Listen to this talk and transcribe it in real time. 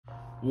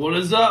What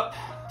is up?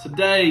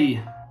 Today,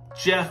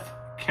 Geoff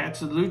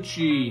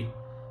Castellucci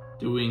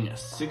doing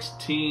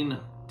 16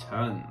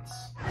 tons.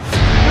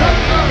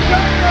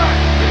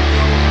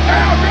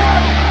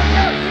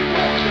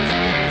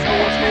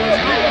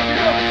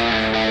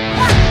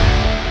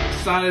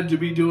 Excited to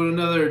be doing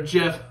another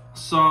Geoff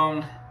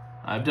song.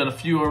 I've done a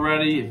few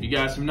already. If you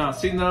guys have not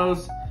seen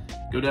those,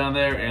 go down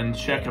there and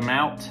check them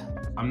out.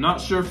 I'm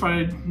not sure if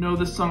I know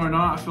this song or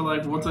not. I feel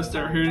like once I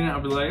start hearing it, I'll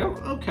be like, oh,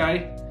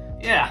 okay.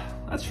 Yeah,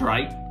 that's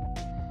right.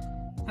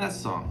 That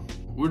song.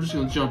 We're just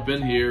gonna jump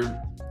in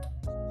here.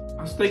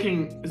 I was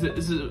thinking, is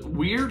it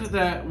weird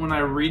that when I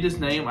read his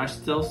name, I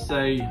still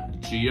say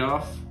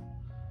Geoff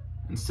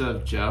instead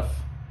of Geoff?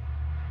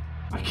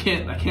 I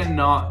can't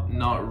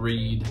not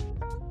read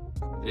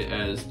it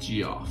as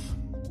Geoff.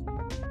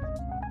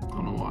 I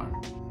don't know why.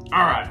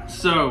 All right,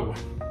 so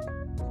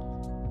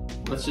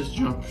let's just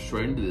jump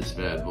straight into this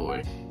bad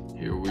boy.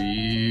 Here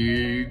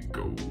we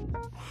go.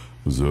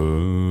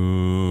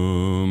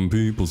 Some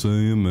people say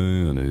a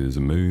man is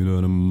made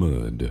out of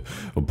mud.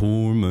 A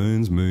poor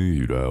man's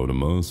made out of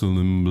muscle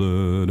and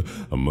blood.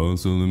 A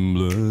muscle and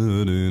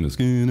blood and a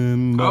skin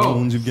and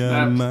bones. You've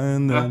got a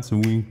mind that's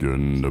weak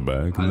and a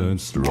back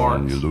that's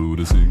strong. You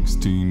load of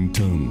 16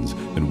 tons,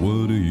 and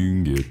what do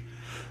you get?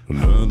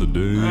 Another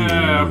day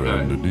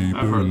and a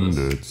deeper in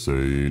that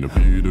saying,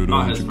 Peter,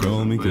 don't you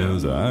call me,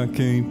 cause I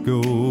can't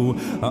go.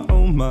 I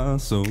owe my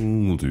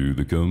soul to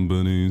the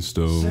company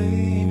store.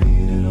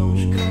 Peter, don't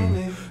you call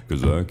me,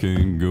 cause I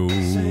can't go.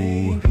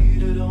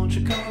 Peter, don't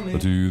you call me,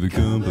 to the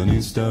company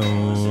store.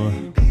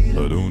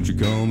 Don't you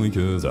call me,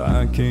 cause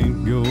I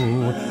can't go.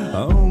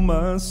 I owe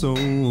my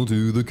soul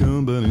to the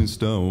company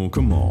store.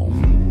 Come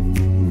on.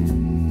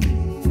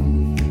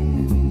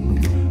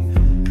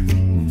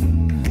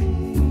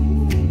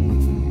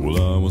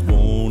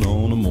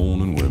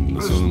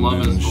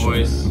 Love his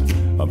voice.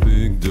 I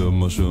picked up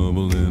my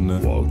shovel and I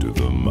walked to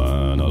the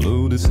mine. I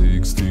loaded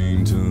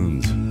 16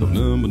 tons of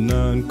number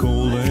 9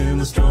 coal, and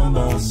the strong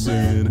boss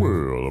said,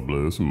 well,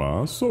 bless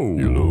my soul.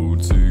 You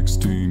load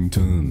 16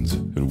 tons,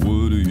 and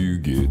what do you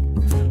get?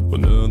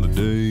 Another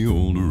day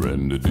older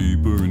and a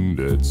deeper in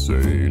debt,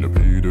 saying,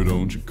 Peter,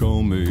 don't you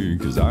call me,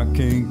 cause I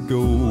can't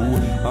go.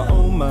 I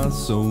owe my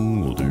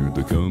soul to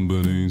the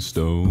company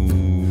store.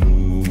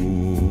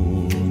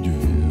 Yeah.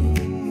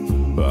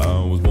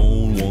 I was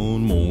born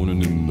one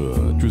morning in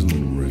the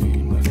drizzling rain.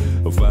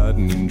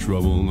 Fighting in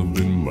trouble have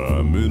been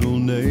my middle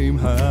name.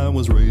 I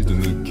was raised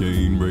in the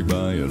canebrake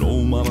by an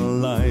old mama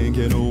like,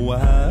 you know,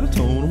 I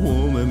told a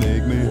woman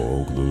make me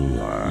walk the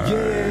line.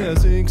 Yeah,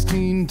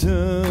 16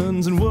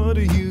 tons, and what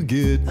do you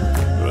get?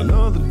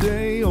 Another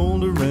day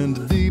older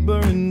and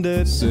deeper in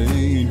debt,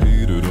 saying,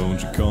 Peter,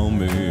 don't you call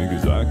me,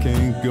 cause I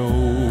can't go.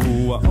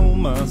 I owe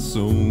my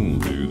soul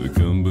to the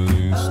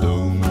company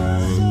store.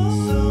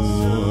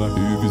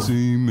 If you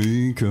see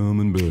me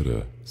coming,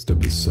 better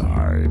step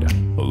aside.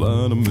 A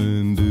lot of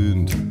men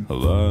didn't, a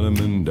lot of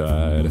men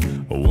died.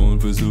 One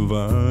fist of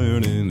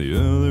iron and the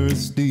other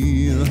is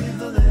steel.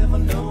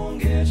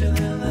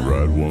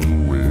 Right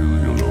one wheel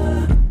you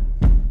load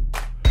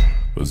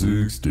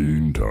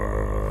 16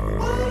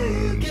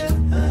 times.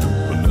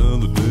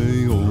 Another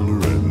day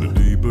older and a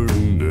deeper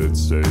in debt,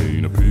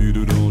 saying,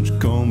 Peter, don't you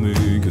call me,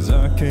 cause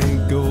I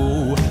can't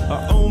go.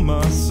 I owe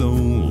my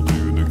soul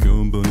to the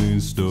company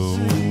store.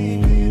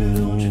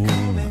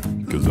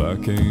 Cause I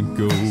can't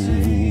go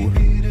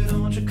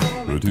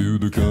to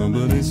the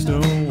company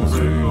store.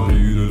 Say,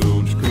 Peter,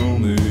 don't you call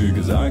me,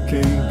 cause I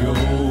can't go.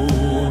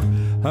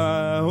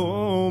 I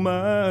owe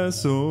my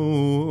soul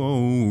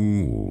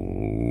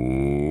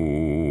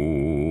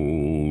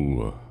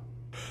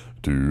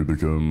to the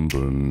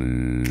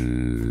company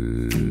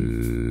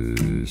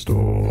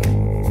store.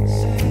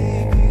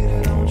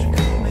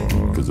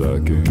 Cause I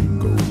can't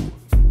go.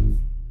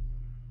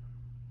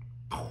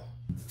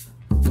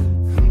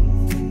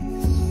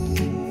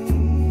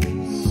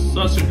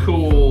 Such a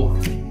cool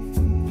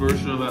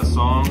version of that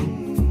song.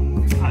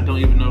 I don't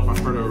even know if I've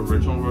heard an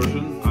original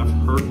version. I've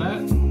heard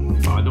that,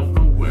 but I don't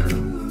know where.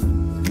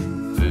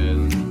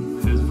 And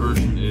his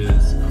version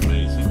is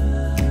amazing.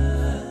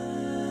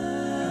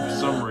 For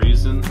some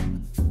reason,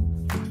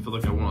 I feel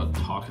like I want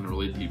to talk in a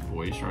really deep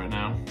voice right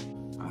now.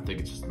 I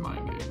think it's just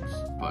mind games,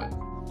 but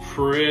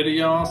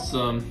pretty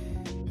awesome.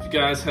 If you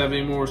guys have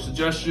any more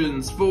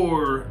suggestions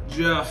for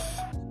Geoff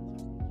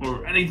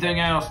or anything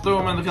else, throw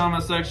them in the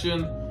comment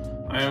section.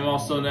 I am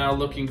also now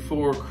looking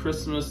for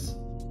Christmas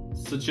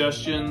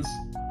suggestions.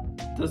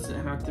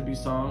 Doesn't have to be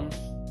songs.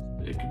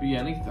 It could be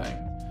anything.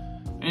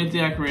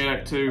 Anything I can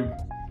react to,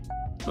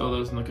 throw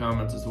those in the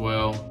comments as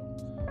well.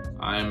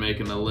 I am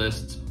making a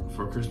list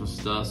for Christmas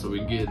stuff so we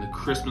can get in the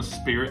Christmas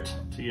spirit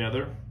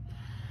together.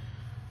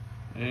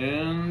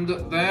 And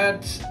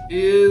that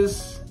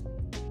is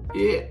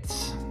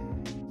it.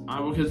 I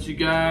will catch you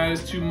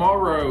guys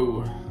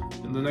tomorrow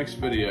in the next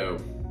video.